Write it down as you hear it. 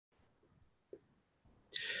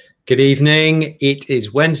Good evening. It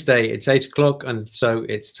is Wednesday. It's 8 o'clock, and so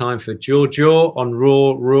it's time for Jaw on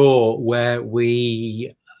Raw, where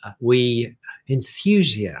we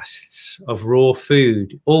enthusiasts of raw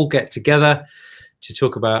food all get together to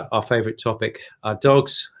talk about our favorite topic: our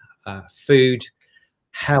dogs, food,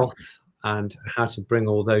 health, and how to bring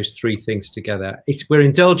all those three things together. We're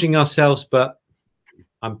indulging ourselves, but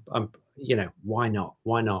why not?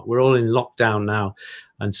 Why not? We're all in lockdown now.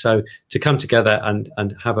 And so to come together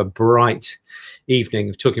and have a bright evening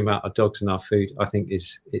of talking about our dogs and our food, I think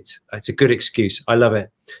it's a good excuse. I love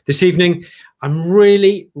it. This evening, I'm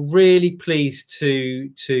really, really pleased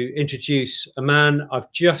to introduce a man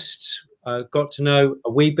I've just got to know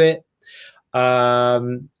a wee bit.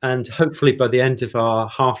 And hopefully by the end of our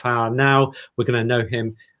half hour now, we're going to know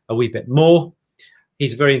him a wee bit more.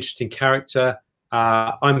 He's a very interesting character.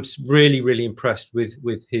 I'm really, really impressed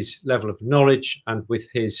with his level of knowledge and with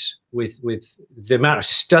the amount of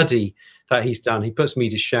study that he's done. He puts me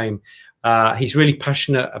to shame. He's really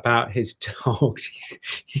passionate about his dogs.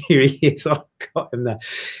 Here he is. I've got him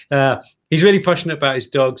there. He's really passionate about his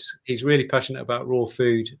dogs. He's really passionate about raw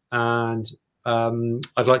food. And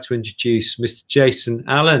I'd like to introduce Mr. Jason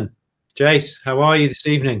Allen. Jace, how are you this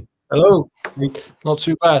evening? Hello. Not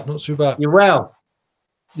too bad. Not too bad. You're well?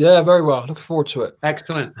 Yeah, very well. Looking forward to it.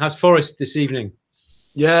 Excellent. How's Forrest this evening?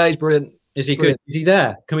 Yeah, he's brilliant. Is he good? Is he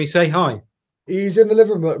there? Can we say hi? He's in the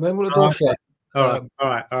living room, man. What a door shut. All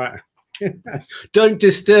right. Don't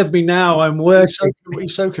disturb me now. I'm working.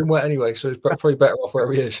 He's soaking wet anyway, so he's probably better off where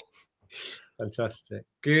he is. Fantastic.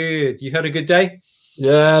 Good. You had a good day?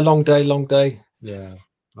 Yeah, long day. Yeah.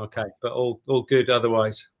 Okay, but all good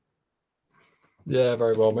otherwise. Yeah,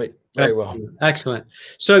 very well, mate. Very well. Excellent.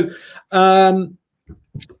 So,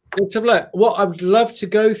 let's have a look. What I would love to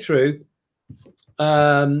go through,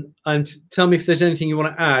 and tell me if there's anything you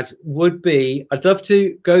want to add, would be I'd love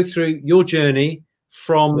to go through your journey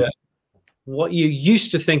from what you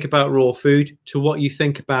used to think about raw food to what you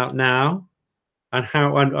think about now, and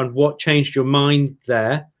how and what changed your mind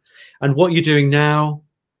there, and what you're doing now,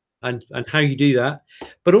 and how you do that.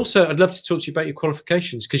 But also I'd love to talk to you about your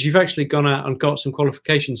qualifications, because you've actually gone out and got some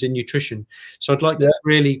qualifications in nutrition. So I'd like to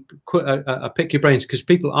really pick your brains, because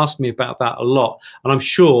people ask me about that a lot, and I'm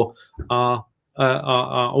sure our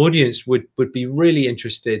audience would be really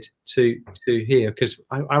interested to hear, because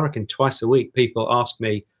I reckon twice a week people ask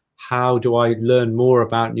me, how do I learn more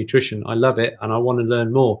about nutrition? I love it and I want to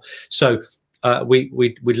learn more. So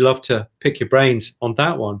we'd love to pick your brains on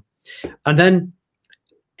that one. And then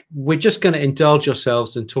we're just going to indulge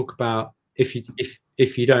ourselves and talk about, if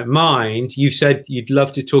you don't mind, you said you'd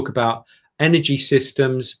love to talk about energy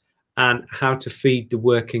systems and how to feed the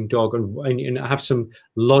working dog, and have some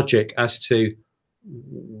logic as to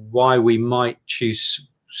why we might choose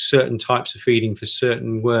certain types of feeding for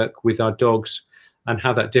certain work with our dogs, and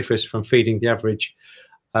how that differs from feeding the average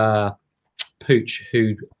pooch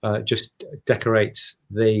who just decorates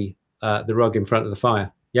the rug in front of the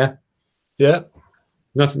fire. Yeah.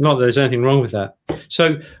 Not that there's anything wrong with that.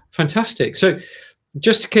 So fantastic. So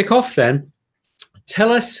just to kick off then,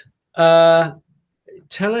 tell us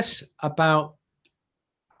about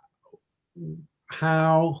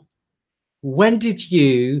when did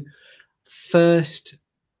you first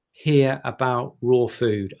hear about raw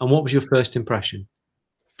food, and what was your first impression?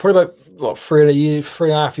 Probably about, what,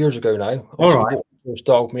 3.5 years ago now. All right. Bought our first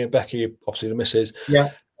dog, me and Becky, obviously the missus. Yeah.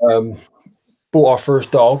 Bought our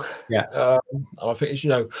first dog. Yeah. And I think it's,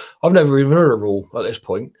 I've never even heard of raw at this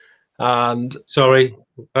point. And sorry,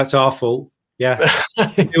 that's our fault. Yeah.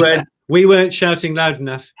 we weren't shouting loud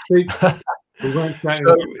enough. We weren't shouting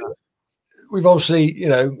loud enough. We've obviously,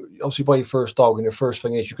 buy your first dog, and your first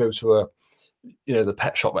thing is you go to the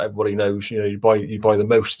pet shop that everybody knows. You buy the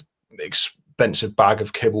most expensive bag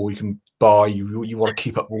of kibble you can buy. You want to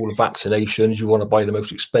keep up all the vaccinations. You want to buy the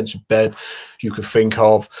most expensive bed you could think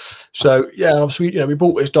of. So yeah, obviously, we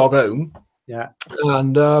bought this dog home. Yeah,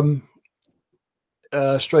 and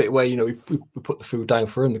straight away, we put the food down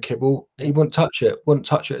for him, the kibble. He wouldn't touch it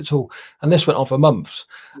at all. And this went on for months.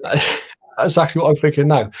 That's exactly what I'm thinking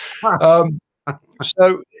now.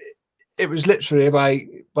 So it was literally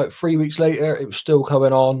about 3 weeks later, it was still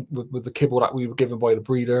coming on with the kibble that we were given by the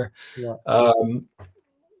breeder. Yeah.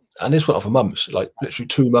 And this went on for months. Like literally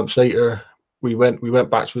 2 months later, we went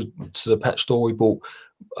back to the pet store. We bought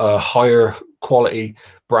a higher quality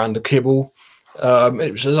brand of kibble.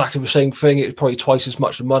 It was exactly the same thing. It was probably twice as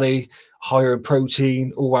much money, higher in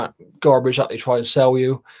protein, all that garbage that they try and sell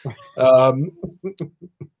you.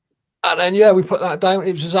 And then, yeah, we put that down.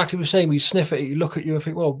 It was exactly the same. You sniff it, you look at you and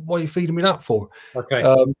think, well, what are you feeding me that for? Okay.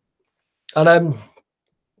 And then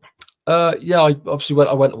Yeah, I obviously went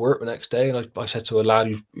to work the next day, and I said to a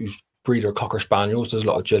lad who's breeder Cocker Spaniels, there's a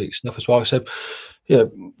lot of agility stuff as well. I said, you know,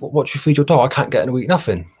 what do you feed your dog? I can't get him to eat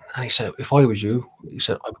nothing. And he said, if I was you, he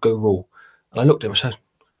said, I'd go raw. And I looked at him and said,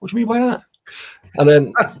 what do you mean by that? And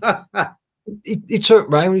then he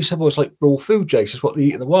turned around and he said, well, it's like raw food, Jace. It's what they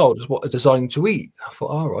eat in the wild. It's what they're designed to eat. I thought,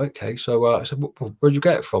 all right, okay. So I said, where'd you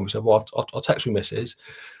get it from? He said, well, I'll text my missus.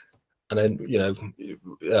 And then, you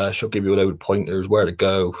know, she'll give you a load of pointers, where to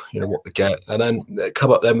go, you know, what to get. And then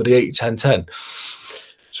come up then with the 80-10-10.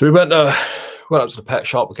 So we went up to the pet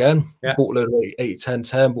shop again, bought a load of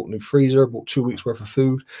 80-10-10, bought a new freezer, bought 2 weeks worth of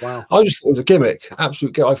food. Wow. I just thought it was a gimmick,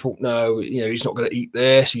 absolute gimmick. I thought, no, you know, he's not going to eat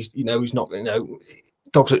this. He's not going to,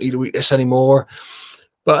 dogs don't need to eat this anymore.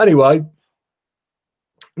 But anyway,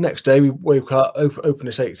 next day we woke up, opened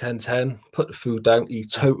this 80-10-10, put the food down. He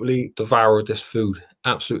totally devoured this food,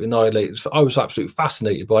 absolutely annihilated. I was absolutely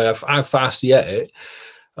fascinated by how fast he ate it.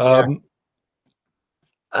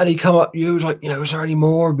 And he come up, he was like, you know, is there any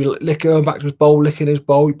more? Be like, going back to his bowl, licking his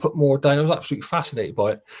bowl. He put more down. I was absolutely fascinated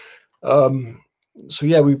by it. So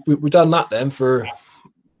yeah, we done that then for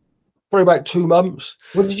probably about 2 months.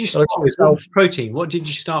 What did you start with? Protein. What did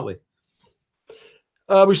you start with?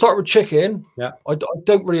 We started with chicken. Yeah. I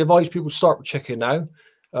don't really advise people to start with chicken now.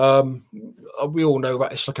 We all know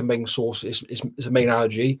that it's like a main source. It's a main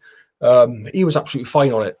allergy. He was absolutely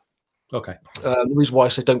fine on it. Okay. The reason why I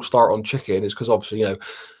say don't start on chicken is because obviously, you know,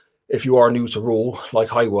 if you are new to raw,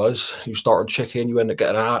 like I was, you start on chicken, you end up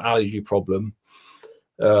getting an allergy problem.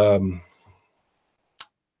 You're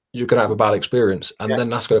going to have a bad experience, and then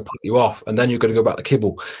that's going to put you off, and then you're going to go back to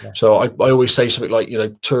kibble. Yeah. So I always say something like, you know,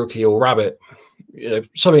 turkey or rabbit, you know,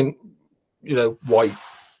 something, you know, white.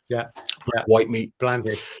 Yeah. White meat.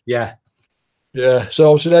 Blanded. Yeah. Yeah, so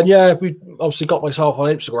obviously then, we obviously got myself on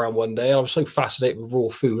Instagram one day. I was so fascinated with raw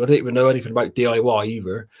food. I didn't even know anything about DIY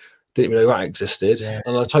either. Didn't even know that existed. Yeah.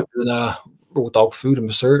 And I typed in raw dog food in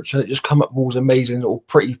the search, and it just come up with all these amazing little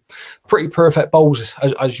pretty perfect bowls,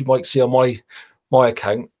 as you might see on my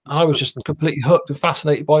account. And I was just completely hooked and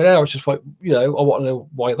fascinated by it. I was just like, you know, I want to know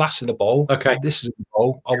why that's in the bowl. Okay. This is in the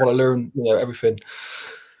bowl. I want to learn, you know, everything.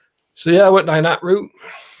 So yeah, I went down that route.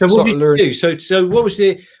 So what did you do? So what was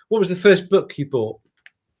the first book you bought?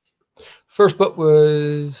 First book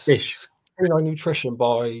was Fish. Nutrition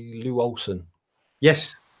by Lou Olson.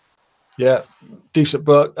 Yes. Yeah, decent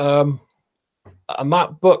book. And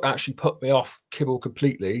that book actually put me off kibble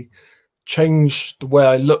completely, changed the way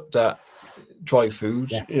I looked at dry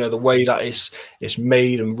foods. Yeah. You know, the way that it's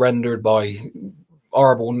made and rendered by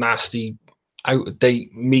horrible, nasty,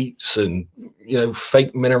 out-of-date meats and, you know,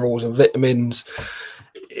 fake minerals and vitamins.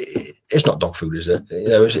 It's not dog food, is it? You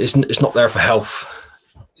know, it's not there for health.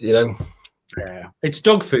 You know. Yeah, it's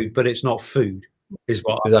dog food, but it's not food, is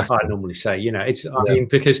what exactly. I normally say. You know, it's. I mean,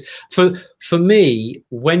 because for me,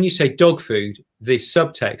 when you say dog food, the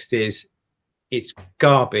subtext is it's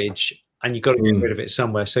garbage, and you've got to get rid of it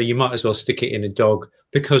somewhere. So you might as well stick it in a dog,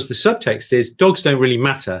 because the subtext is dogs don't really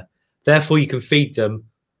matter. Therefore, you can feed them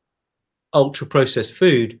ultra processed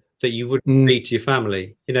food that you wouldn't feed to your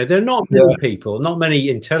family. You know, there are not many people, not many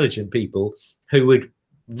intelligent people who would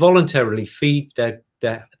voluntarily feed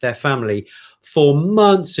their family for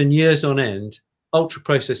months and years on end ultra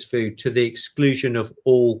processed food to the exclusion of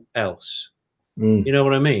all else. You know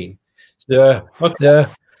what I mean? Yeah. Okay. Yeah.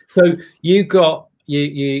 So you got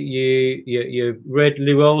you read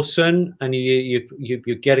Lou Olson, and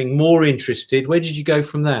you're getting more interested. Where did you go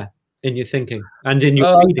from there in your thinking and in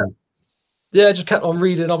your feeding? Yeah, I just kept on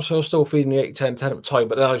reading. Obviously, I was still feeding the 80-10-10 at the time,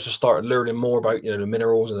 but then I just started learning more about, you know, the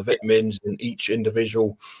minerals and the vitamins in each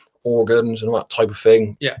individual organs and all that type of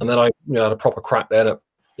thing. Yeah. And then I, you know, had a proper crack then at,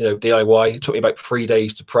 you know, DIY. It took me about 3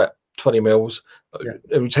 days to prep 20 meals. Yeah.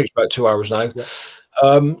 It takes about 2 hours now. Yeah.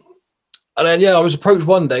 And then, I was approached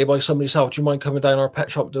one day by somebody else, do you mind coming down our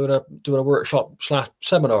pet shop doing a workshop /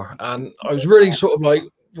 seminar? And I was really sort of like,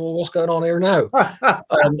 well, what's going on here now?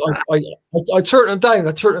 I turned them down.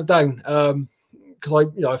 Because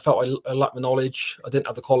I felt I lacked the knowledge. I didn't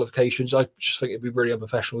have the qualifications. I just think it'd be really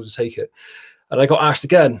unprofessional to take it. And I got asked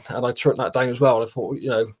again, and I turned that down as well. And I thought, you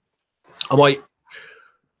know, I might.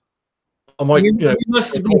 You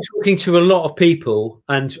must have been talking to a lot of people,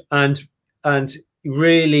 and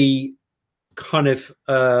really kind of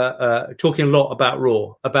talking a lot about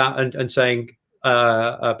raw, and saying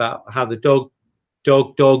about how the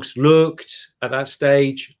dogs looked at that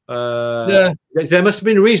stage. There must have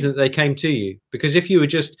been a reason that they came to you, because if you were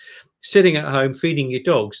just sitting at home feeding your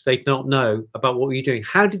dogs, they'd not know about what you're doing.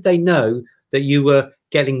 How did they know that you were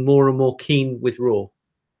getting more and more keen with raw?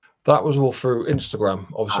 That was all through Instagram.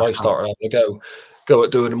 Obviously, I started having a go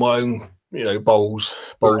at doing my own bowls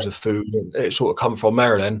of food, and it sort of come from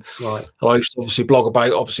there then. Right. And I used to obviously blog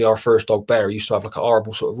about, obviously, our first dog Bear used to have like a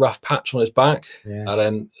horrible sort of rough patch on his back. Yeah. And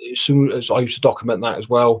then as soon as I used to document that as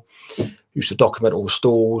well, used to document all the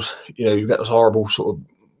stalls, you get this horrible sort of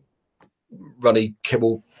runny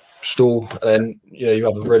kibble stall, and then you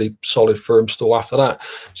have a really solid firm stall after that.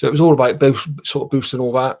 So it was all about sort of boosting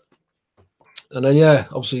all that. And then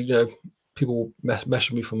obviously people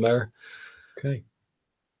messaged me from there. Okay.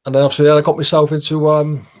 And then obviously I got myself into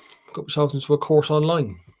a course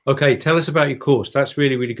online. Okay, tell us about your course. That's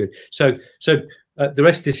really, really good. So the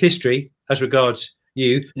rest is history as regards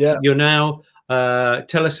you. Yeah. You're now.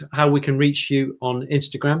 Tell us how we can reach you on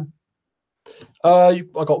Instagram. I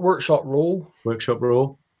got Workshop Raw. Workshop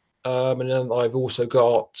Raw. And then I've also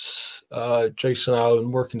got Jason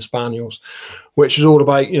Allen Working Spaniels, which is all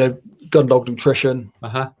about gun dog nutrition.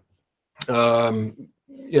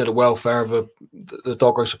 The welfare of the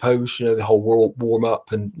dog, I suppose. The whole warm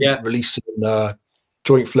up and releasing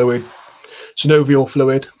joint fluid, synovial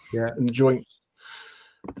fluid in the joint.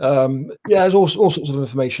 There's all sorts of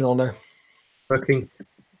information on there. Working.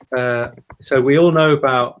 So we all know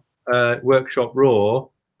about Workshop Raw,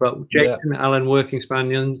 but Jason Allen Working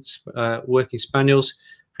Spaniels.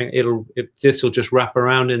 This will just wrap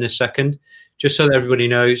around in a second, just so that everybody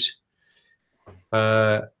knows.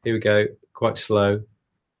 Here we go. Quite slow.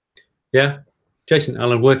 Yeah, Jason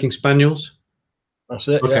Allen Working Spaniels. That's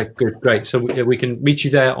it. Okay, good, great. So we can reach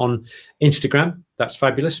you there on Instagram. That's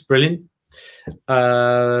fabulous, brilliant.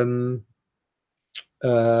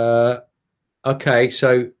 Okay,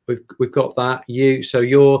 so we've got that. You're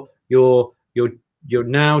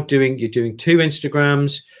now doing 2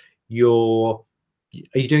 Instagrams.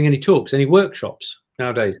 Are you doing any talks, any workshops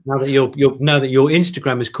nowadays? Now that your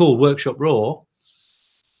Instagram is called Workshop Raw.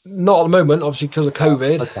 Not at the moment, obviously, because of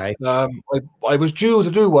COVID. Okay. I was due to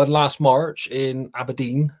do one last March in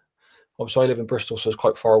Aberdeen. Obviously, I live in Bristol, so it's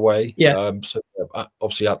quite far away. Yeah. So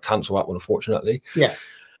obviously, I had to cancel that one, unfortunately. Yeah.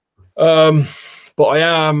 But I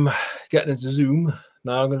am getting into Zoom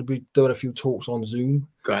now. I'm going to be doing a few talks on Zoom.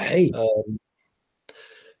 Great.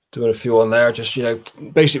 Doing a few on there, just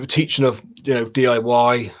basically teaching of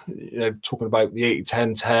DIY. Talking about the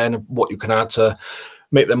 80-10-10 and what you can add to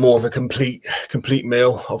make them more of a complete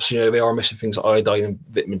meal. Obviously, they are missing things like iodine and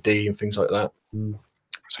vitamin D and things like that.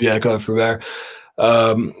 So going through there.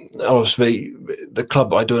 Obviously, the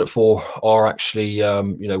club I do it for are actually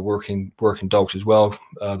working dogs as well,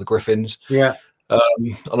 the Griffins. Yeah.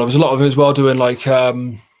 And there was a lot of them as well doing like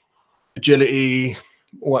agility,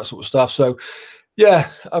 all that sort of stuff. So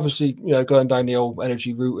obviously going down the old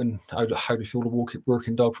energy route and how to feel the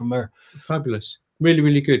working dog from there. Fabulous. Really,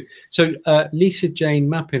 really good. So Lisa Jane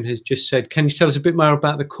Mappin has just said, can you tell us a bit more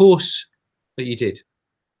about the course that you did?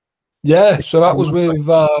 Yeah, so that was with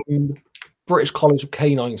British College of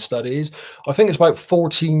Canine Studies. I think it's about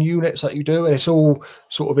 14 units that you do, and it's all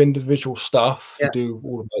sort of individual stuff. You do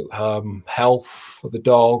all about health of the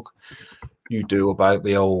dog. You do about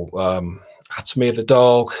the old anatomy of the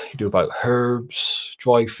dog. You do about herbs,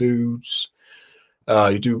 dry foods.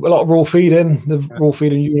 You do a lot of raw feeding. The raw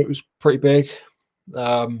feeding unit was pretty big.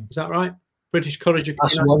 Is that right? British College of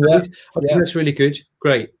Canine Studies. Okay, that's really good.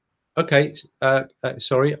 Great. Okay.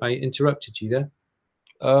 Sorry, I interrupted you there.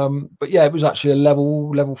 But it was actually a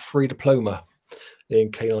level 3 diploma in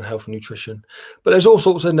canine health and nutrition. But there's all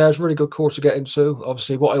sorts in there. It's a really good course to get into.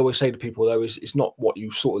 Obviously, what I always say to people though is it's not what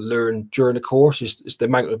you sort of learn during the course. It's the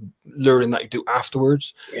amount of learning that you do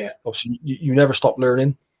afterwards. Yeah. Obviously, you never stop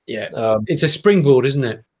learning. Yeah. It's a springboard, isn't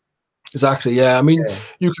it? Exactly. Yeah. I mean,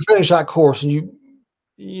 you can finish that course and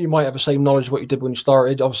you might have the same knowledge of what you did when you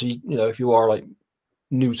started. Obviously, if you are like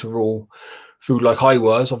new to raw food like I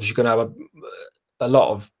was, obviously you're going to have a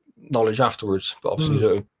lot of knowledge afterwards. But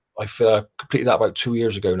obviously, I feel I completed that about 2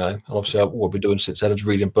 years ago now. And obviously, what I've been doing since then is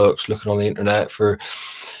reading books, looking on the internet for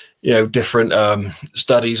different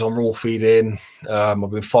studies on raw feeding.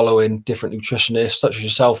 I've been following different nutritionists such as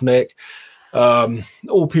yourself, Nick.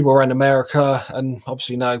 All people around America, and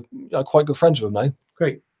obviously now I'm quite good friends with them now.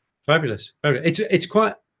 Great, fabulous.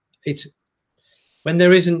 It's when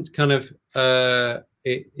there isn't kind of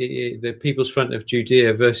the People's Front of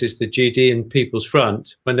Judea versus the Judean People's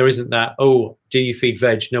Front, when there isn't that, oh, do you feed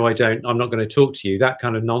veg? No, I don't. I'm not going to talk to you. That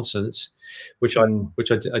kind of nonsense, which I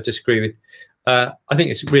disagree with. I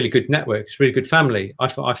think it's a really good network. It's a really good family. I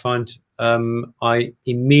find I'm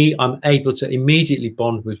able to immediately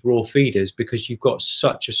bond with raw feeders because you've got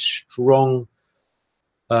such a strong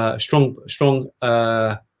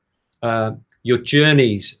your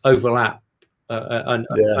journeys overlap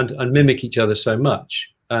and mimic each other so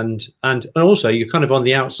much. and also you're kind of on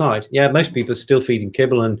the outside. Yeah, most people are still feeding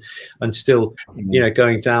kibble and still,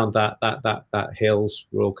 going down that Hills,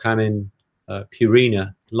 Royal Canin,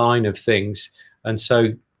 Purina line of things. And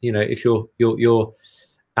so, if you're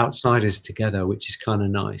outsiders together, which is kind of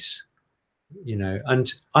nice,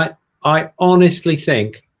 and I honestly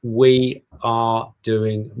think we are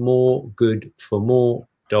doing more good for more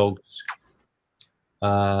dogs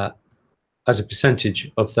as a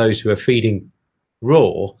percentage of those who are feeding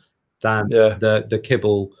raw than the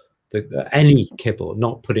kibble, any kibble,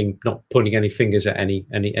 not pointing any fingers at any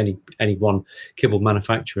one kibble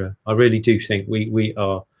manufacturer. I really do think we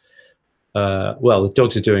are. Well, the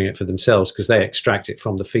dogs are doing it for themselves because they extract it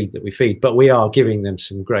from the feed that we feed, but we are giving them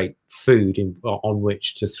some great food on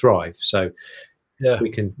which to thrive. So we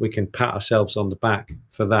can pat ourselves on the back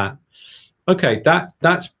for that. Okay,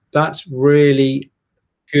 that's really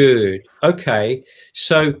good. Okay,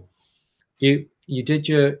 so you did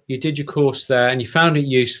your course there and you found it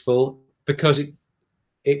useful because it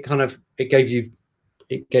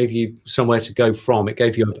gave you somewhere to go from. It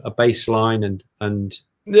gave you a baseline and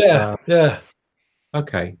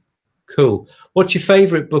okay, cool. What's your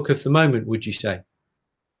favorite book of the moment, would you say?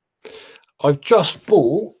 I've just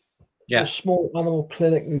bought the Small Animal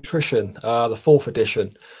Clinic Nutrition, the 4th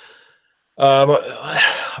edition. I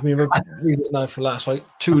mean, I've been reading it now for the last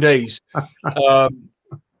 2 days.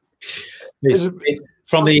 It's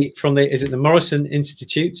from the is it the Morrison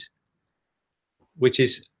Institute, which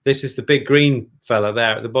is the big green fella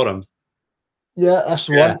there at the bottom. Yeah, that's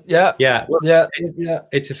the one. Yeah.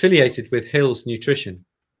 It's affiliated with Hills Nutrition.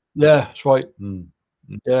 Yeah, that's right.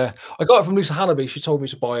 Yeah, I got it from Lisa Hannaby. She told me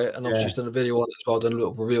to buy it, and obviously she's done a video on it as well. Done a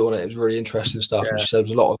little review on it. It was really interesting stuff. And she said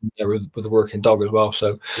there's a lot of them there with the working dog as well.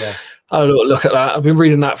 So I had a little look at that. I've been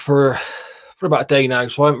reading that for about a day now,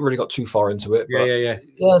 so I haven't really got too far into it. But yeah,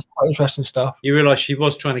 it's quite interesting stuff. You realise she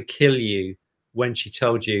was trying to kill you when she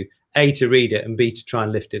told you A, to read it, and B, to try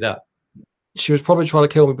and lift it up. She was probably trying to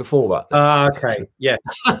kill me before that. Okay. Yeah.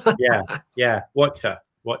 Watch her.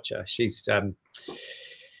 She's a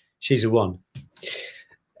one.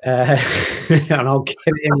 And I'll get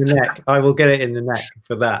it in the neck. I will get it in the neck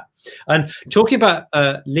for that. And talking about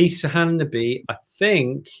Lisa Hannaby, I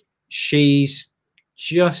think she's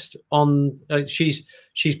just on. She's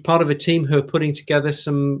part of a team who are putting together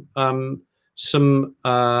a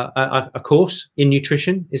course in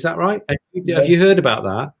nutrition. Is that right? Have you heard about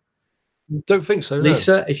that? Don't think so,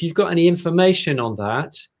 Lisa. No. If you've got any information on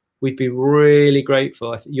that, we'd be really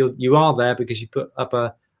grateful. You are there because you put up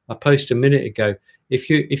a post a minute ago. If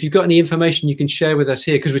you've got any information you can share with us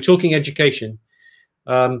here, because we're talking education.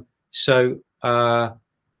 So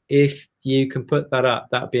if you can put that up,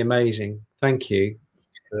 that'd be amazing. Thank you.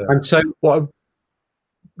 And so what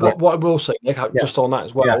I will say, Nick, just on that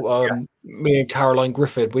as well. Me and Caroline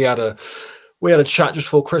Griffith, we had a chat just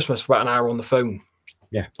before Christmas for about an hour on the phone.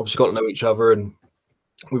 Yeah, obviously got to know each other, and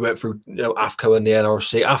we went through AFCO and the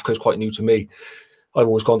NRC. AFCO is quite new to me. I've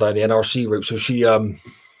always gone down the NRC route, so she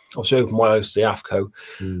obviously opened my eyes to the AFCO.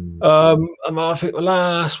 And I think the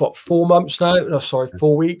last 4 months now,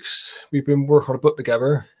 4 weeks, we've been working on a book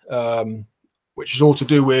together, which is all to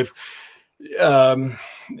do with the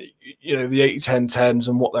 80-10-10s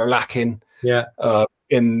and what they're lacking.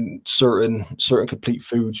 In certain complete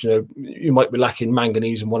foods. You might be lacking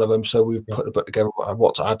manganese in one of them, so we've put a book together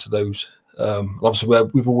what to add to those. Obviously,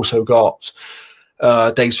 we've also got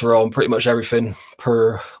data on pretty much everything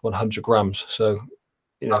per 100 grams. So,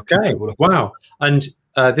 okay, wow. And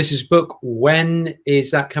this is a book. When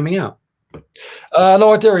is that coming out?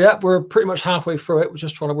 No idea yet. We're pretty much halfway through it. We're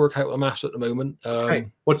just trying to work out the maths at the moment.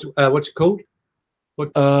 Okay. What's it called? We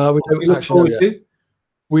don't actually know yet.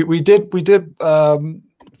 We did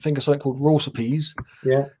think of something called recipes.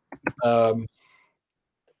 Yeah.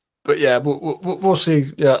 But yeah, we'll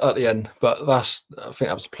see at the end. But I think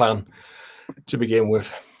that was the plan to begin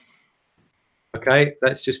with. Okay,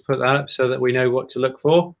 let's just put that up so that we know what to look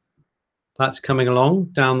for. That's coming along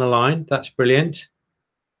down the line. That's brilliant.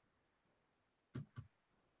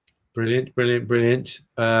 Brilliant.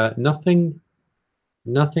 Nothing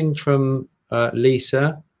from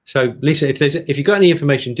Lisa. So Lisa, if you've got any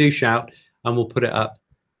information, do shout and we'll put it up.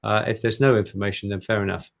 If there's no information, then fair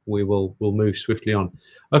enough. We'll move swiftly on.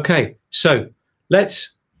 Okay, so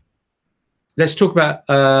let's talk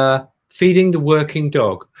about feeding the working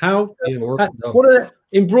dog. What are,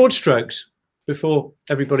 in broad strokes, before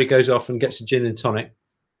everybody goes off and gets a gin and tonic,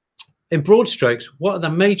 in broad strokes, what are the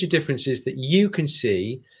major differences that you can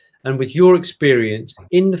see, and with your experience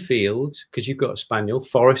in the field, because you've got a spaniel,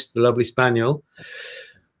 Forrest, the lovely spaniel,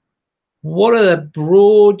 what are the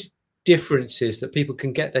broad differences that people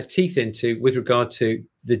can get their teeth into with regard to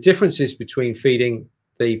the differences between feeding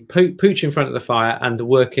the pooch in front of the fire and the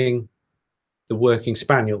working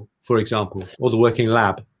spaniel, for example, or the working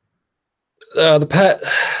lab? The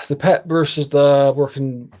pet versus the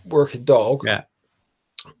working dog. Yeah.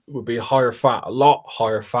 Would be higher fat, a lot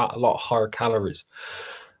higher fat, a lot higher calories.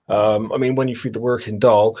 I mean, when you feed the working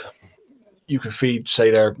dog, you can feed,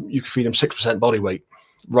 you can feed them 6% body weight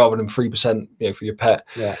rather than 3%, for your pet.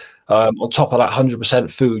 Yeah. On top of that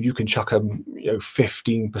 100% food, you can chuck them,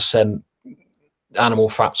 15% animal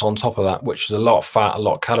fats on top of that, which is a lot of fat, a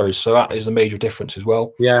lot of calories. So that is a major difference as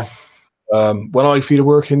well. Yeah. When I feed a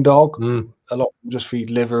working dog, a lot of people just feed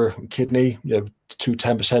liver and kidney, to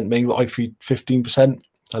 10% mean, but I feed 15%.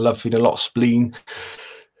 I love feeding a lot of spleen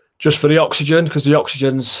just for the oxygen, because the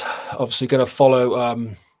oxygen's obviously going to follow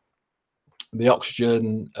the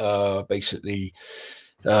oxygen, the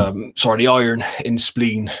iron in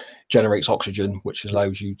spleen generates oxygen, which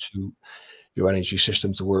allows your energy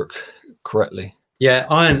system to work correctly. Yeah,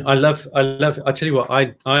 iron. I love. I tell you what,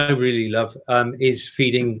 I really love is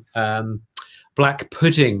feeding black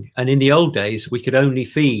pudding. And in the old days, we could only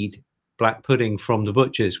feed black pudding from the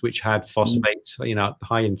butchers, which had phosphates,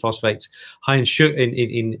 high in phosphates, high in sugar,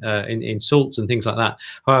 in salts and things like that.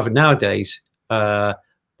 However, nowadays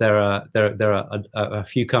there are a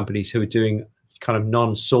few companies who are doing kind of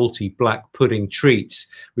non-salty black pudding treats,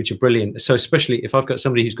 which are brilliant. So especially if I've got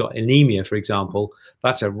somebody who's got anemia, for example,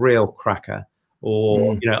 that's a real cracker.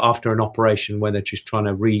 Or after an operation when they're just trying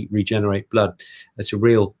to regenerate blood, that's a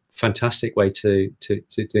real fantastic way to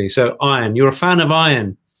do. So iron, you're a fan of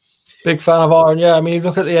iron? Big fan of iron, yeah. I mean,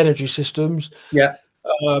 look at the energy systems. Yeah.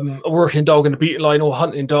 A working dog in a beating line, or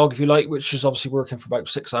hunting dog, if you like, which is obviously working for about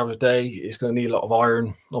 6 hours a day, is going to need a lot of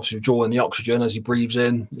iron. Obviously, drawing the oxygen as he breathes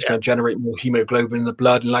in, it's going to generate more hemoglobin in the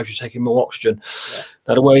blood and allows you to take in more oxygen. Yeah.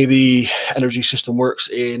 Now, the way the energy system works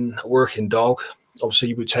in a working dog, obviously,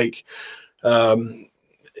 you would take, from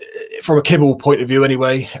a kibble point of view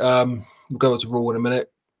anyway, we'll go into raw in a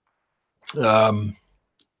minute.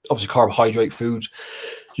 Obviously, carbohydrate foods.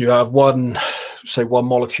 You have one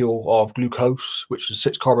molecule of glucose, which is a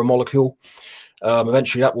 6-carbon molecule.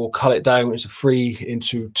 Eventually, that will cut it down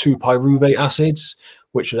into 2 pyruvate acids,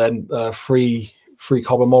 which are then 3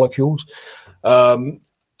 carbon molecules. And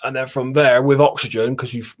then from there, with oxygen,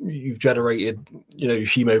 because you've generated, your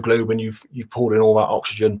hemoglobin, you've pulled in all that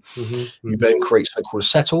oxygen. You then create something called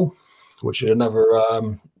acetyl, which is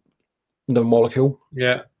another molecule.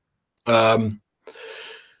 Yeah.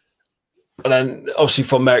 And then obviously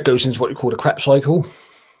from there it goes into what you call the Krebs cycle,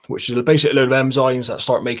 which is basically a load of enzymes that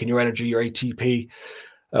start making your energy, your ATP,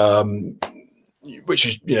 which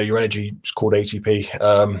is, your energy is called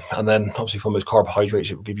ATP. And then obviously from those carbohydrates,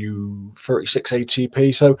 it will give you 36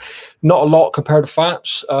 ATP. So not a lot compared to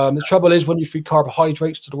fats. The trouble is when you feed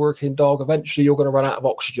carbohydrates to the working dog, eventually you're going to run out of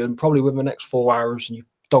oxygen, probably within the next 4 hours, and your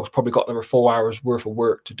dog's probably got another 4 hours worth of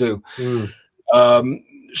work to do.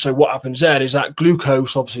 So what happens then is that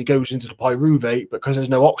glucose obviously goes into the pyruvate, but because there's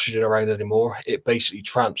no oxygen around anymore, it basically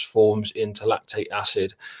transforms into lactate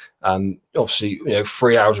acid. And obviously,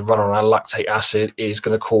 3 hours of running on lactate acid is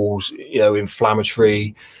going to cause,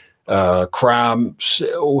 inflammatory cramps.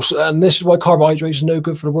 Also, and this is why carbohydrates are no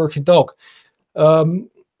good for the working dog.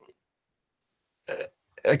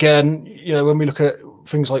 Again, when we look at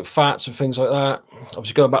things like fats and things like that,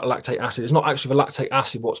 obviously going back to lactate acid, it's not actually the lactate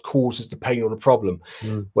acid what causes the pain or the problem.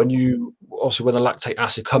 When the lactate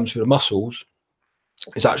acid comes through the muscles,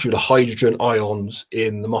 it's actually the hydrogen ions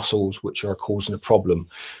in the muscles which are causing the problem,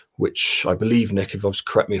 which I believe, Nick, if I was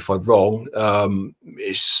correct me if I'm wrong,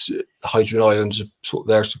 is the hydrogen ions are sort of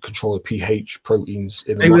there to control the pH proteins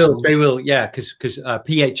in the muscles. They will, yeah, because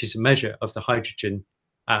pH is a measure of the hydrogen.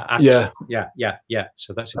 Yeah.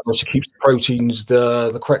 So that's it. Also keeps the proteins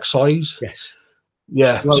the correct size. Yes.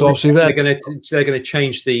 Yeah. Well, so obviously they're going to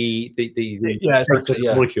change the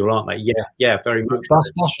molecule, aren't they? Yeah, very much.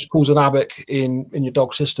 That's just causing havoc in your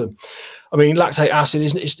dog system. I mean, lactate acid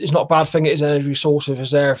it's not a bad thing. It is an energy source if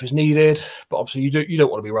it's there, if it's needed. But obviously you don't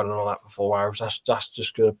want to be running on that for 4 hours. That's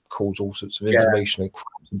just going to cause all sorts of inflammation and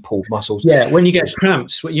cramps and pulled muscles. Yeah, when you get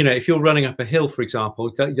cramps, if you're running up a hill, for example,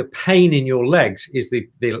 the pain in your legs is the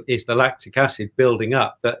lactic acid building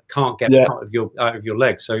up that can't get out of your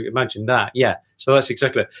legs. So imagine that. Yeah. So that's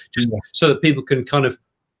exactly it. Just so that people can kind of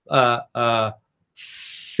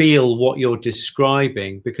feel what you're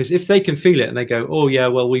describing, because if they can feel it and they go, oh yeah,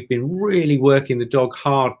 well, we've been really working the dog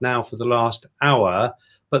hard now for the last hour,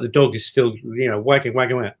 but the dog is still wagging,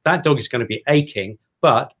 that dog is going to be aching,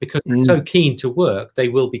 but because they're so keen to work, they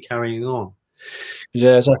will be carrying on.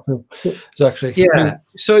 Yeah, exactly. Yeah.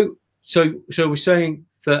 So we're saying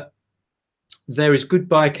that there is good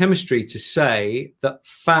biochemistry to say that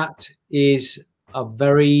fat is a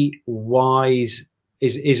very wise,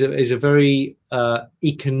 is a very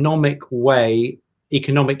economic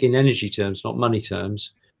in energy terms, not money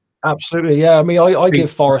terms. Absolutely, yeah. I mean, I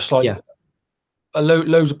give Forrest like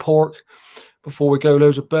loads of pork before we go,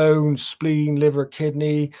 loads of bones, spleen, liver,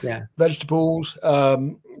 kidney, vegetables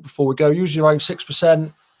before we go. Usually around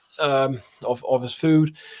 6% of his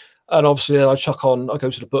food. And obviously then I go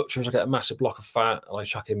to the butchers, I get a massive block of fat, and I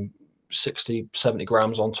chuck in 60, 70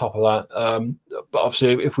 grams on top of that. But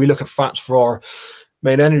obviously if we look at fats for our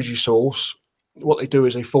main energy source, what they do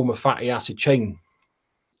is they form a fatty acid chain.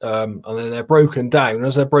 And then they're broken down. And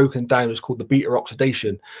as they're broken down, it's called the beta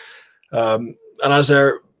oxidation. And as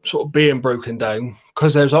they're sort of being broken down,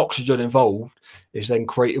 because there's oxygen involved, is then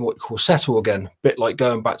creating what you call acetyl again, a bit like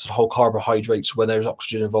going back to the whole carbohydrates. When there's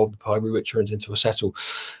oxygen involved, the primary, which turns into acetyl.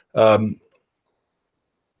 But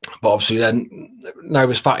obviously then now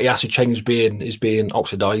this fatty acid chain is being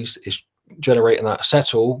oxidized, it's generating that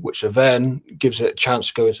acetyl, which then gives it a chance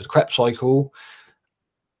to go into the Krebs cycle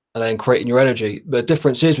and then creating your energy. The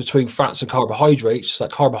difference is between fats and carbohydrates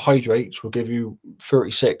that carbohydrates will give you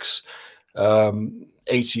 36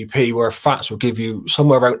 ATP, where fats will give you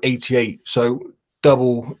somewhere around 88. So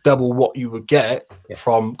double what you would get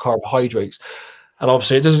from carbohydrates. And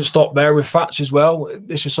obviously it doesn't stop there with fats as well.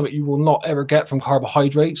 This is something you will not ever get from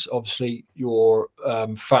carbohydrates. Obviously your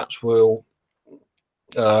fats will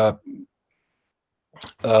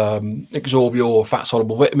absorb your fat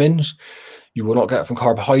soluble vitamins. You will not get it from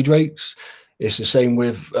carbohydrates. It's the same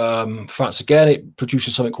with fats again. It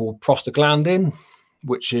produces something called prostaglandin,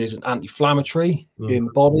 which is an anti-inflammatory in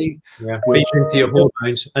the body. Feeds into your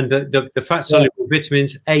hormones. And the fat soluble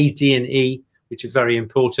vitamins A, D, and E, which is very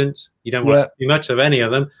important. You don't want too much of any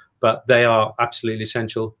of them, but they are absolutely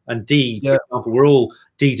essential. And D, for example, we're all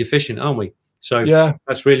D deficient, aren't we? So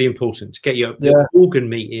that's really important to get your organ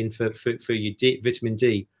meat in for your vitamin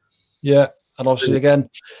D. Yeah, and obviously again,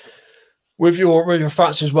 with your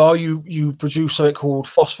fats as well, you produce something called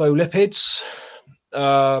phospholipids.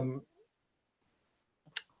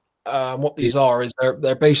 What these are is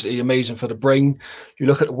they're basically amazing for the brain. You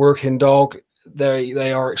look at the working dog,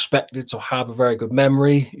 they are expected to have a very good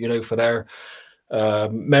memory, for their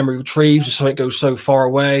memory retrieves. If something goes so far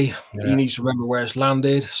away, he needs to remember where it's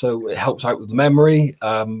landed, so it helps out with the memory.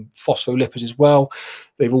 Phospholipids as well,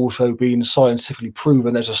 they've also been scientifically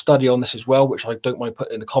proven. There's a study on this as well, which I don't mind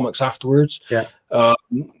putting in the comics afterwards.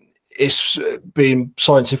 It's been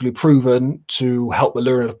scientifically proven to help the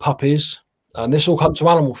learning of puppies, and this all comes from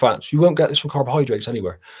animal fats. You won't get this from carbohydrates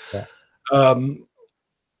anywhere.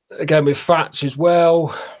 Again, with fats as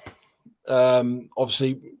well,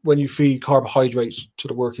 obviously when you feed carbohydrates to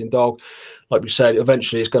the working dog, like we said,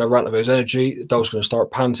 eventually it's going to run out of his energy. The dog's going to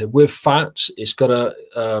start panting. With fats, it's going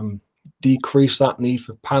to decrease that need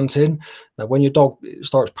for panting. Now when your dog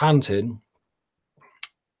starts panting,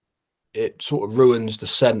 it sort of ruins the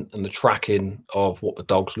scent and the tracking of what the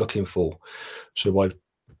dog's looking for. So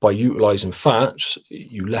by utilizing fats,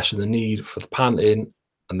 you lessen the need for the panting,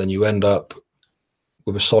 and then you end up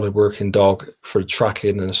with a solid working dog for the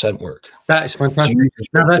tracking and the scent work. That is fantastic.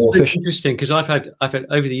 Now that's interesting, because I've had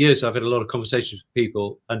over the years I've had a lot of conversations with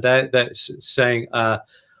people, and they're saying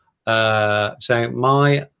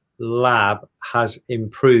my lab has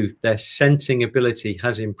improved, their scenting ability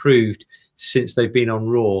has improved since they've been on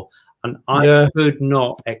raw, and I could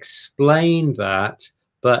not explain that,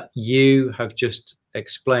 but you have just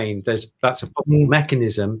explained that's a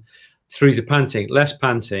mechanism through the panting. Less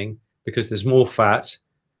panting because there's more fat,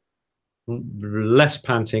 less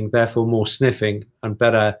panting, therefore more sniffing, and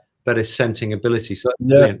better scenting ability. So that's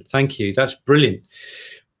brilliant. Thank you. That's brilliant.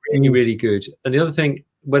 Really, really good. And the other thing,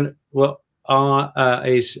 so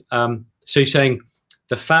you're saying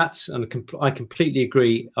the fats, and I completely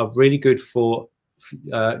agree, are really good for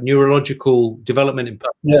neurological development in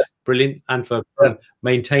puppies. Brilliant. And for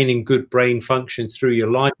maintaining good brain function through your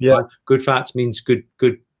life. Good fats means good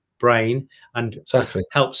brain, and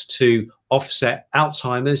helps to offset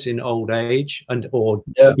Alzheimer's in old age or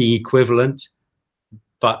the equivalent.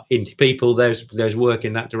 But in people, there's work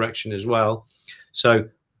in that direction as well. So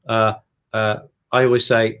I always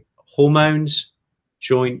say hormones,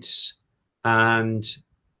 joints, and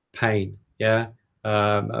pain.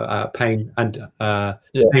 Pain and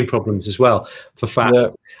pain problems as well for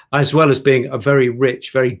fat, as well as being a very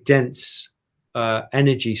rich, very dense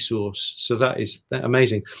energy source. So that is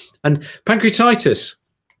amazing. And pancreatitis,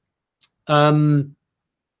 a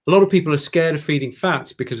lot of people are scared of feeding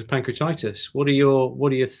fats because of pancreatitis. What are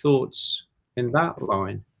your thoughts in that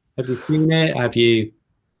line? Have you seen it? Have you?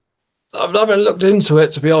 I haven't looked into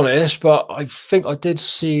it, to be honest, but I think I did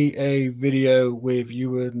see a video with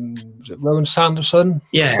you and was it Rowan Sanderson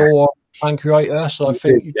for pancreatitis. So I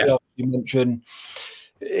think you mentioned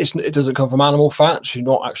it doesn't come from animal fats. You're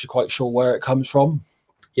not actually quite sure where it comes from.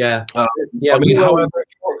 Yeah. I mean, however,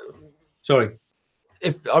 sorry.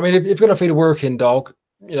 If you're going to feed a working dog,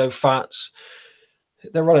 fats,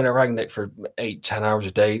 they're running around Nick for 8-10 hours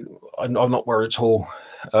a day. I'm not worried at all.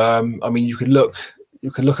 I mean, you could look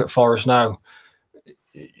at Forrest now.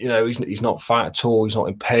 He's not fat at all. He's not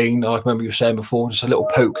in pain. I remember you saying before, just a little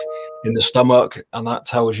poke in the stomach, and that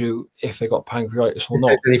tells you if they got pancreatitis or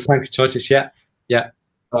not. Any pancreatitis? Yeah.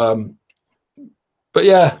 But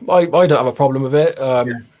yeah, I don't have a problem with it. I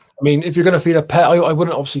mean, if you're going to feed a pet, I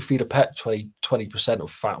wouldn't obviously feed a pet 20% of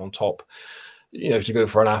fat on top. To go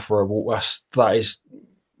for an after a walk, that is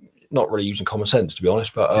not really using common sense, to be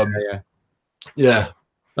honest. But yeah.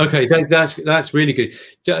 Okay, that's really good.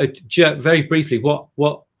 Very briefly,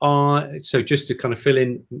 so just to kind of fill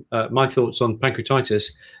in my thoughts on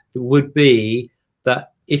pancreatitis, would be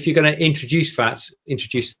that if you're going to introduce fats,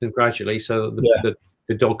 introduce them gradually so the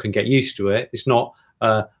dog can get used to it. It's not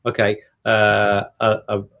a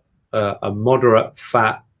moderate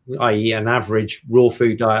fat, i.e. an average raw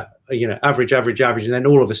food diet, average, and then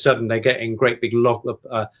all of a sudden they're getting great big block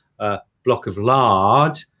of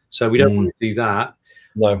lard. So we don't want to do that.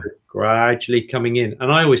 No. Gradually coming in.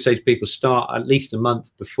 And I always say to people, start at least a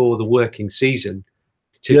month before the working season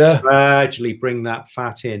to gradually bring that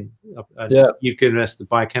fat in. You've given us the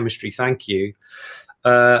biochemistry. Thank you.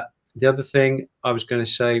 The other thing I was going to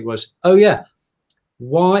say was,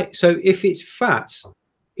 why? So if it's fats,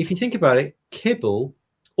 if you think about it,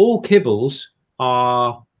 all kibbles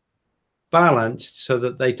are balanced so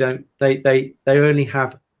that they only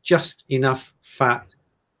have just enough fat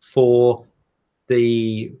for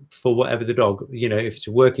whatever the dog, if it's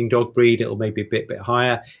a working dog breed, it'll maybe a bit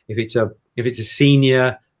higher. If it's a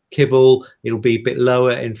senior kibble, it'll be a bit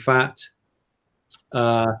lower in fat.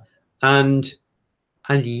 And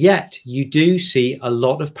yet you do see a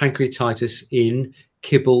lot of pancreatitis in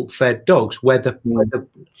kibble fed dogs where the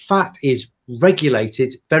fat is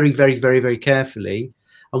regulated very, very, very, very carefully.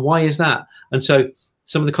 And why is that? And so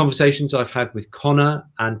some of the conversations I've had with Connor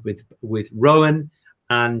and with Rowan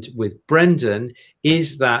and with Brendan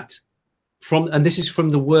is that and this is from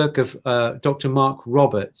the work of Dr. Mark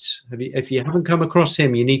Roberts. If you haven't come across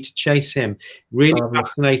him, you need to chase him. Really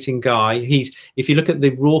fascinating guy. If you look at the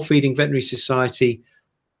Raw Feeding Veterinary Society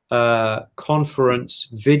conference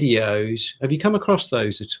videos, have you come across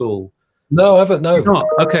those at all? No, I haven't. No. Not?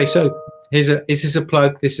 Okay, so this is a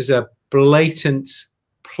plug. This is a blatant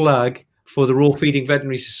plug for the Raw Feeding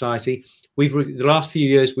Veterinary Society. The last few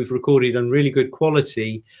years we've recorded on really good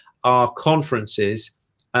quality our conferences,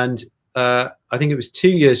 and I think it was 2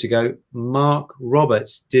 years ago Mark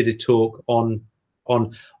Roberts did a talk on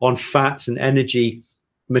fats and energy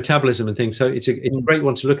metabolism and things. So it's a great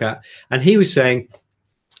one to look at. And he was saying,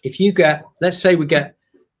 if you get, let's say we get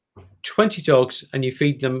 20 dogs and you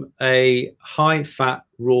feed them a high fat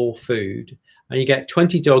raw food, and you get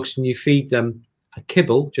 20 dogs and you feed them a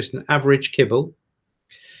kibble, just an average kibble,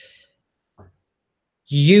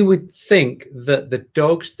 you would think that the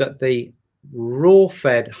dogs that the raw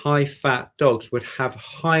fed high fat dogs would have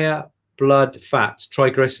higher blood fats,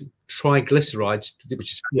 triglycerides,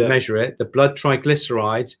 which is how you measure it, the blood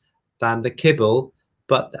triglycerides, than the kibble.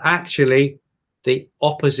 But actually the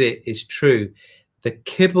opposite is true. The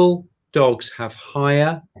kibble dogs have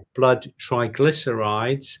higher blood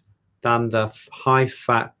triglycerides than the high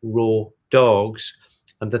fat raw dogs.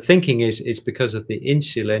 And the thinking is because of the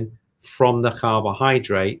insulin from the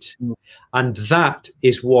carbohydrate. And that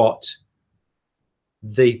is what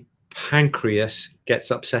the pancreas gets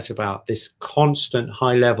upset about, this constant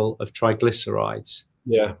high level of triglycerides.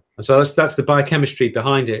 Yeah. And so that's the biochemistry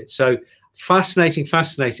behind it. So fascinating.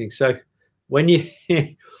 So when you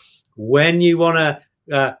want to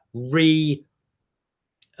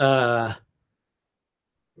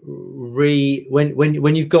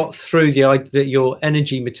when you've got through your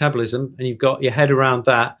energy metabolism and you've got your head around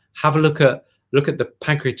that, have a look at the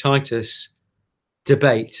pancreatitis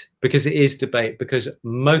debate, because it is debate, because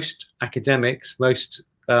most academics, most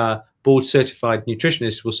board certified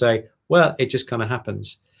nutritionists will say, well, it just kind of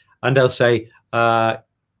happens. And they'll say,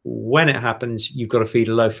 when it happens, you've got to feed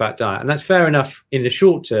a low fat diet. And that's fair enough in the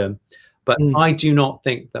short term. But I do not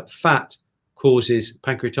think that fat causes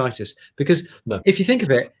pancreatitis, because if you think of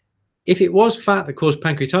it, if it was fat that caused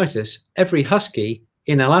pancreatitis, every husky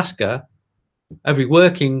in Alaska, every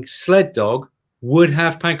working sled dog would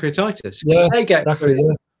have pancreatitis. Yeah, they get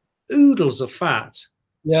oodles of fat.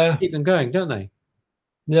 Yeah, Keep them going, don't they?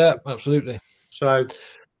 Yeah, absolutely. So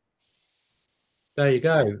there you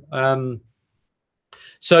go.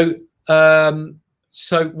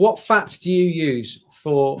 So what fats do you use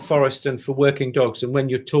for forest and for working dogs? And when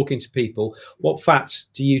you're talking to people, what fats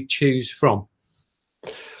do you choose from?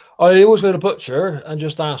 I always go to the butcher and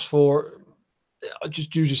just ask for. I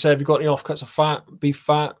just usually say, "Have you got any offcuts of fat, beef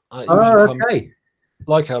fat?" And it usually comes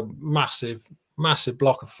like a massive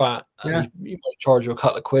block of fat. And you might charge you a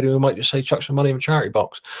couple of quid, and we might just say, "Chuck some money in a charity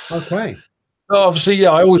box." Okay. Obviously,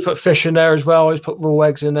 yeah, I always put fish in there as well. I always put raw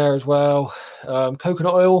eggs in there as well.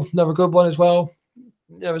 Coconut oil, another good one as well.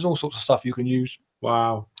 Yeah, there's all sorts of stuff you can use.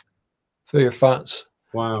 Wow. For your fats.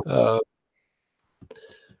 Wow.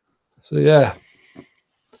 So yeah,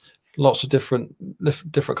 lots of different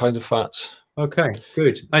kinds of fats. Okay,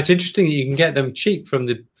 good. It's interesting that you can get them cheap from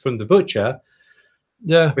the butcher.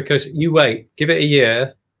 Yeah, because you wait, give it a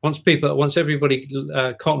year. Once everybody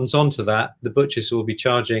cottons onto that, the butchers will be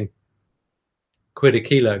charging £1 a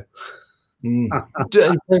kilo.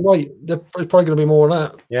 Right. They're probably going to be more than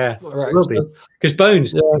that. Yeah, right. Will be because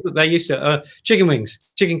bones. Yeah. They used to chicken wings,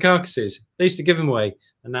 chicken carcasses. They used to give them away,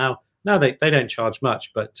 and now they don't charge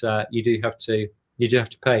much, but you do have to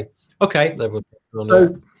pay. Okay.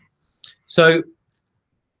 So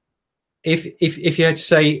if you had to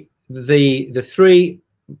say the three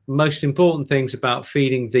most important things about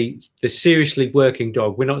feeding the seriously working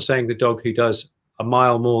dog, we're not saying the dog who does a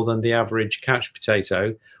mile more than the average couch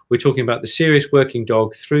potato. We're talking about the serious working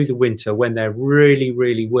dog through the winter when they're really,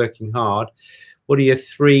 really working hard. What are your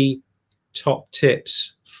 3 top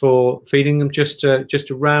tips for feeding them just to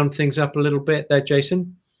round things up a little bit there,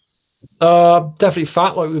 Jason? Definitely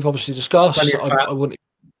fat, like we've obviously discussed. I wouldn't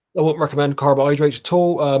recommend carbohydrates at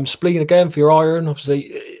all. Spleen again for your iron.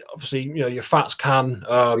 Obviously, you know, your fats can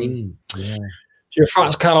your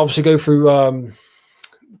fats can obviously go through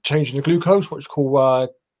changing the glucose, what's called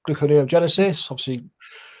gluconeogenesis. Obviously,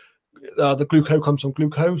 the glucose comes from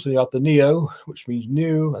glucose, and you have the neo, which means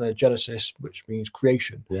new, and then genesis, which means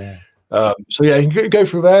creation. Yeah. So yeah, you can go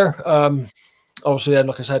through there. Obviously, then,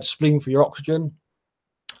 like I said, spleen for your oxygen.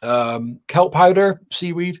 Kelp powder,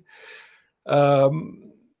 seaweed.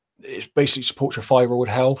 It basically supports your thyroid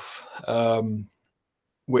health,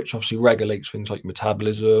 which obviously regulates things like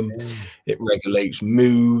metabolism. It regulates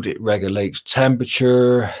mood. It regulates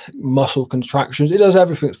temperature, muscle contractions. It does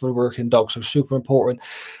everything for the working dog. So super important.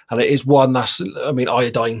 And it is one that's, I mean,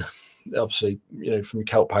 iodine, obviously, you know, from your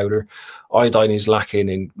kelp powder, iodine is lacking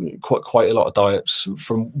in quite a lot of diets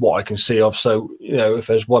from what I can see of. So, you know, if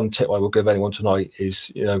there's one tip I will give anyone tonight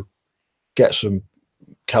is, you know, get some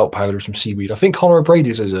kelp powder, some seaweed. I think Conor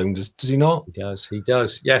Brady is his own. Does he not? He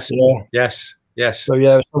does. Yes. Yeah. Yes. So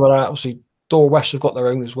yeah, some of that. Obviously, Dor West have got their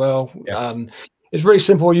own as well. And it's really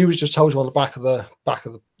simple. You just tells you on the back of the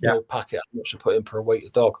you know, packet how much to put in per weight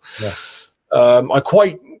of dog. Yeah. I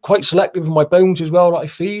quite selective with my bones as well that I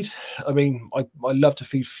feed. I mean, I love to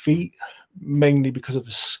feed feet mainly because of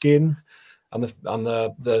the skin and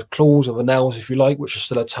the claws of the nails, if you like, which are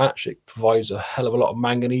still attached. It provides a hell of a lot of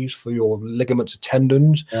manganese for your ligaments and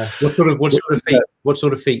tendons. Yeah. What sort of feet? What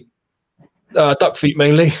sort of feet? Duck feet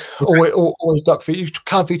mainly. Okay. Always duck feet. You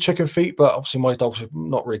can feed chicken feet, but obviously my dogs are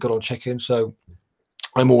not really good on chicken, so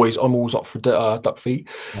I'm always up for duck feet.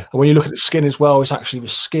 Yeah. And when you look at the skin as well, the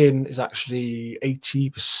skin is actually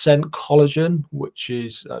 80% collagen, which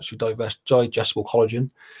is actually digestible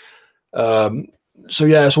collagen. So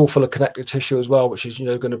yeah, it's all full of connective tissue as well, which is, you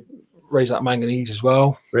know, going to raise that manganese as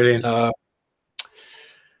well. Brilliant.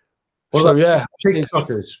 So yeah, pig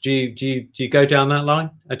trotters. Do you go down that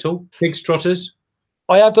line at all? Pig trotters?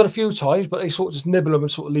 I have done a few times, but they sort of just nibble them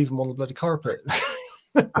and sort of leave them on the bloody carpet.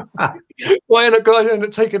 Well, I end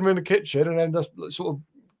up taking them in the kitchen and then just sort of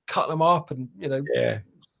cut them up and, you know,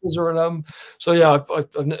 scissoring them. So yeah,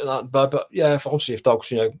 I've knitted that in bud. But yeah, if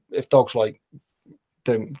dogs, you know, if dogs like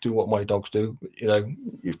don't do what my dogs do, you know,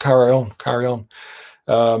 you carry on.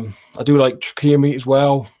 I do like trachea meat as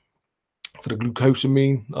well for the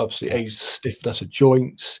glucosamine. Obviously, aids stiffness of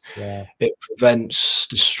joints. Yeah. It prevents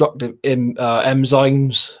destructive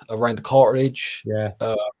enzymes around the cartilage. Yeah,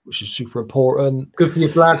 which is super important. Good for your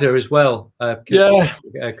bladder as well.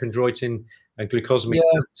 Chondroitin and glucosamine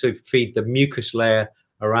to feed the mucus layer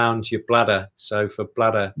around your bladder. So for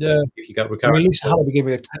bladder, if you got recurrent. Lisa Halliday gave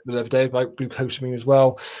me a tip the other day about glucosamine as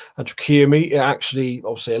well. And trachea meat, it actually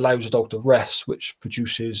obviously allows the dog to rest, which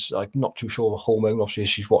produces, I'm not too sure, the hormone. Obviously, as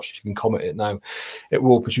she's watched, you can comment it now. It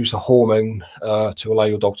will produce a hormone to allow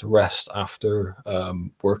your dog to rest after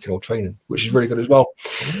working or training, which is really good as well.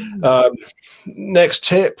 Next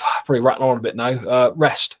tip, probably rattling on a bit now,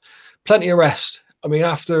 rest. Plenty of rest. I mean,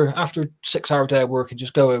 after 6-hour day of work, and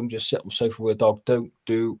just go home, just sit on the sofa with a dog. Don't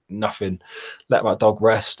do nothing. Let that dog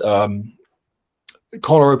rest.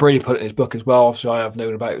 Conor O'Brady put it in his book as well. Obviously, I have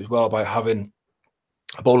known about it as well, about having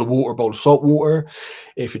a bowl of water, a bowl of salt water.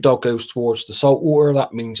 If your dog goes towards the salt water,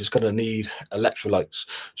 that means it's going to need electrolytes.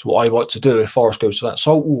 So what I like to do, if Forrest goes to that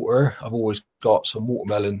salt water, I've always got some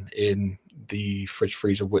watermelon in the fridge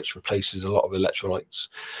freezer, which replaces a lot of electrolytes,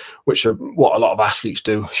 which are what a lot of athletes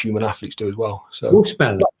do, human athletes do as well. So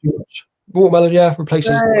watermelon, yeah,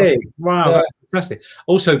 replaces. Hey, wow, yeah. That's fantastic.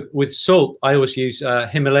 Also with salt, I always use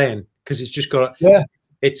Himalayan, because it's just got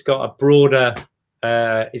it's got a broader.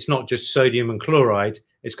 It's not just sodium and chloride.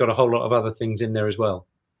 It's got a whole lot of other things in there as well.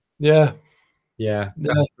 Yeah,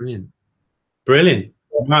 that's brilliant.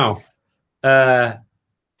 Wow.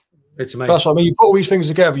 It's amazing. That's what I mean. You put all these things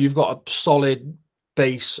together, you've got a solid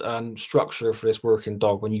base and structure for this working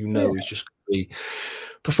dog. When you know he's just going to be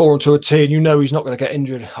performing to a T, and you know he's not going to get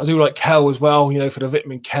injured. I do like Kel as well. You know, for the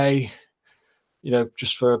vitamin K. You know,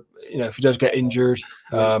 just for if he does get injured.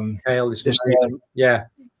 Kale is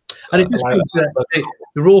and it just means that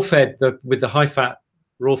the raw fed, with the high fat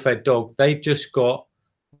raw fed dog, they've just got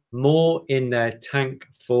more in their tank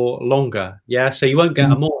for longer. Yeah, so you won't get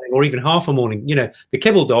a morning or even half a morning. You know, the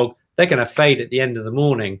kibble dog, they're going to fade at the end of the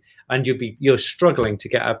morning, and you're struggling to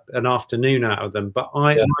get an afternoon out of them. But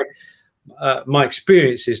my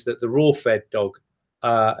experience is that the raw fed dog,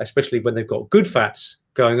 especially when they've got good fats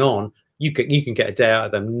going on, you can get a day out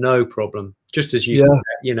of them, no problem. Just as you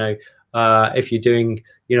can, if you're doing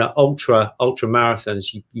ultra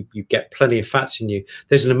marathons, you get plenty of fats in you.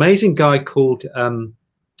 There's an amazing guy called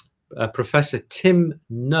Professor Tim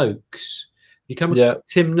Noakes. You come across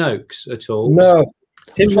Tim Noakes at all? No.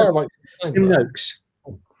 Tim Noakes.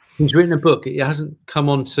 He's written a book. It hasn't come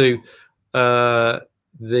onto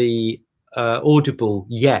the Audible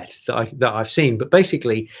yet that I've seen, but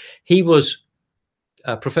basically he was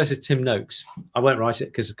Professor Tim Noakes. I won't write it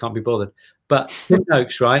because I can't be bothered. But Tim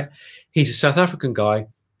Noakes, right? He's a South African guy,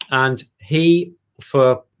 and he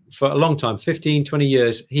for a long time, 15, 20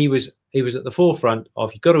 years, he was at the forefront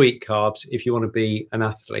of, you've got to eat carbs if you want to be an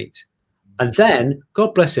athlete. And then,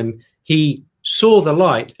 God bless him, he saw the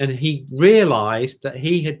light and he realized that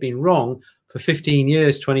he had been wrong for 15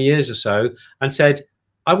 years, 20 years or so, and said,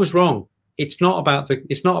 I was wrong. It's not about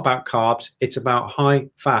carbs, it's about high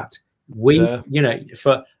fat.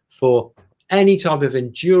 For any type of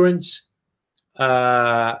endurance,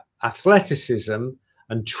 athleticism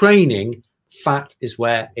and training, fat is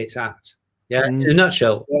where it's at. In a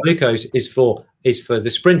nutshell, glucose is for the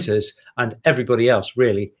sprinters, and everybody else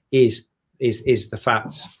really is the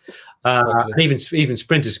fats. And even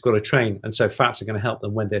sprinters have got to train, and so fats are going to help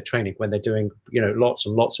them when they're training, when they're doing lots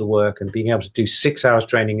and lots of work and being able to do 6 hours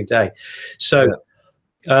training a day. So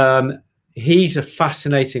he's a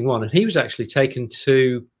fascinating one, and he was actually taken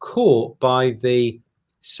to court by the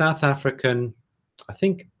South African, I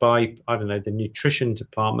think by, I don't know, the nutrition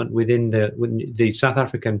department within the South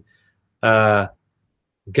African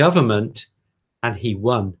government, and he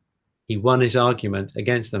won. He won his argument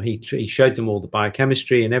against them. He showed them all the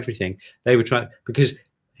biochemistry and everything. They were trying, because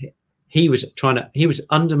he was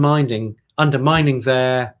undermining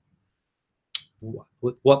their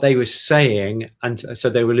what they were saying, and so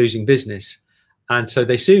they were losing business, and so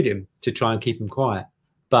they sued him to try and keep him quiet.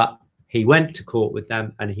 But he went to court with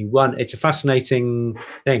them and he won. It's a fascinating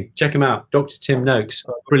thing. Check him out, Dr. Tim Noakes.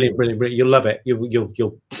 Brilliant. You'll love it.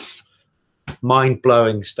 You'll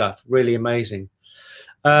mind-blowing stuff. Really amazing.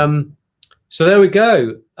 So there we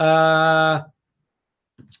go.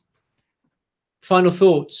 Final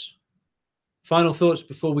thoughts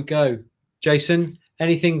before we go. Jason,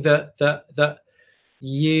 anything that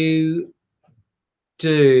you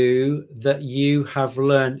do that you have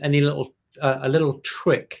learned, any a little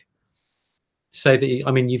trick? Say that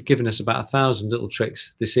you've given us about 1,000 little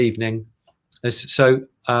tricks this evening. So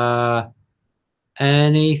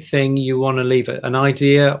anything you want to leave, an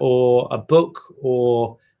idea or a book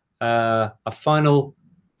or a final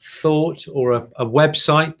thought or a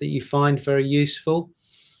website that you find very useful?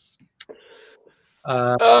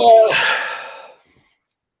 I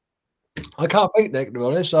can't think, Nick, to be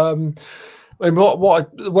honest. The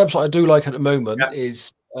website I do like at the moment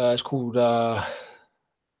is it's called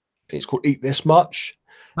Eat This Much,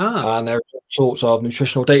 and there's all sorts of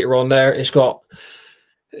nutritional data on there. It's got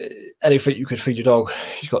anything you could feed your dog.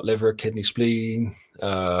 He's got liver, kidney, spleen.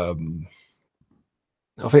 I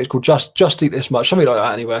think it's called Just Eat This Much, something like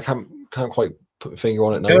that. Anyway, I can't quite put my finger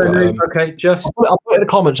on it now. Okay, I'll put it in the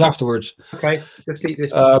comments afterwards. Okay, Just Eat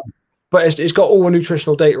This Much. But it's got all the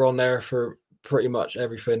nutritional data on there for pretty much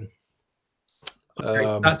everything.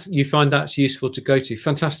 That's, you find that's useful to go to.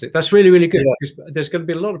 Fantastic. That's really, really good. Yeah. There's going to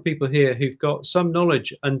be a lot of people here who've got some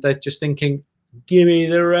knowledge and they're just thinking, give me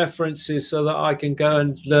the references so that I can go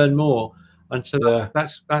and learn more. And so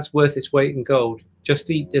that's worth its weight in gold.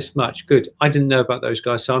 Just eat this much. Good. I didn't know about those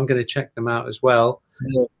guys, so I'm going to check them out as well.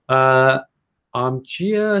 Yeah. I'm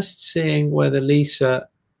just seeing whether Lisa,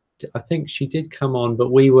 I think she did come on,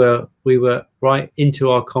 but we were right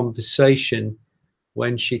into our conversation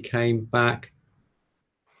when she came back.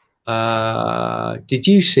 Did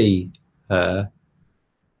you see her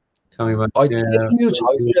coming back? I did a few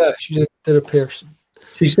times, yeah, she did appear.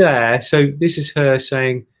 She's there. So this is her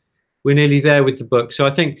saying, we're nearly there with the book. So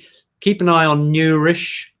I think keep an eye on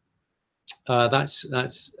Nourish. That's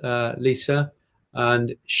Lisa,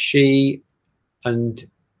 and she's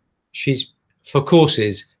for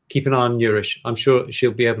courses. Keep an eye on Nourish. I'm sure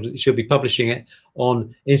she'll be publishing it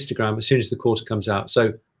on Instagram as soon as the course comes out.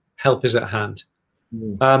 So help is at hand.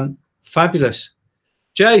 Fabulous.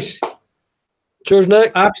 Jace. Cheers,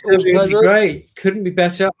 Nick. Absolutely great. Couldn't be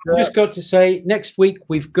better. Yeah. I just got to say, next week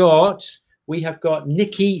we have got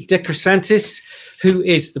Nikki DeCresantis, who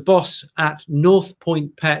is the boss at North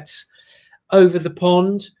Point Pets over the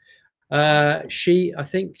pond. I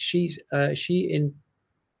think she in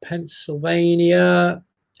Pennsylvania.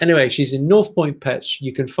 Anyway, she's in North Point Pets.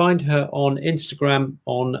 You can find her on Instagram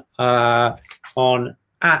on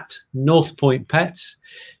at North Point Pets.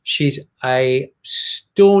 She's a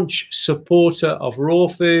staunch supporter of raw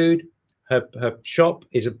food. Her shop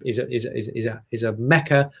is a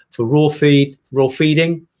mecca for raw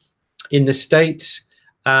feeding in the States.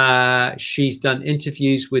 She's done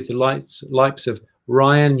interviews with the likes of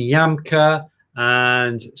Ryan Yamka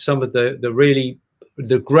and some of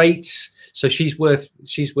the greats. So she's worth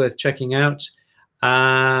checking out,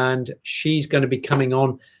 and she's going to be coming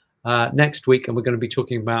on next week, and we're going to be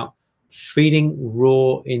talking about feeding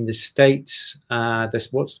raw in the States. What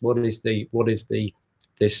is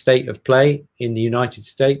the state of play in the United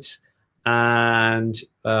States, and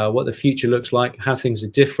what the future looks like, how things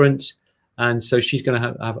are different. And so she's going to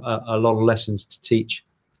have a lot of lessons to teach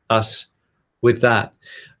us with that.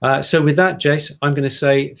 So with that, Jace, I'm going to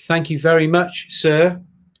say thank you very much, sir.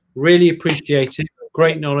 Really appreciate it.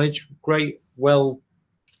 Great knowledge. Great. Well,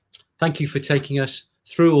 thank you for taking us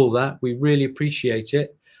through all that. We really appreciate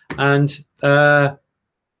it. And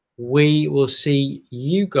we will see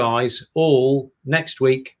you guys all next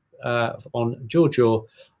week on Jaw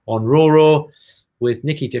on Raw with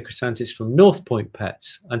Nikki DeCresantis from North Point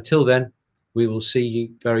Pets. Until then, we will see you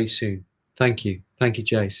very soon. Thank you. Thank you,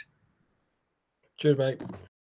 Jace. Cheers, mate.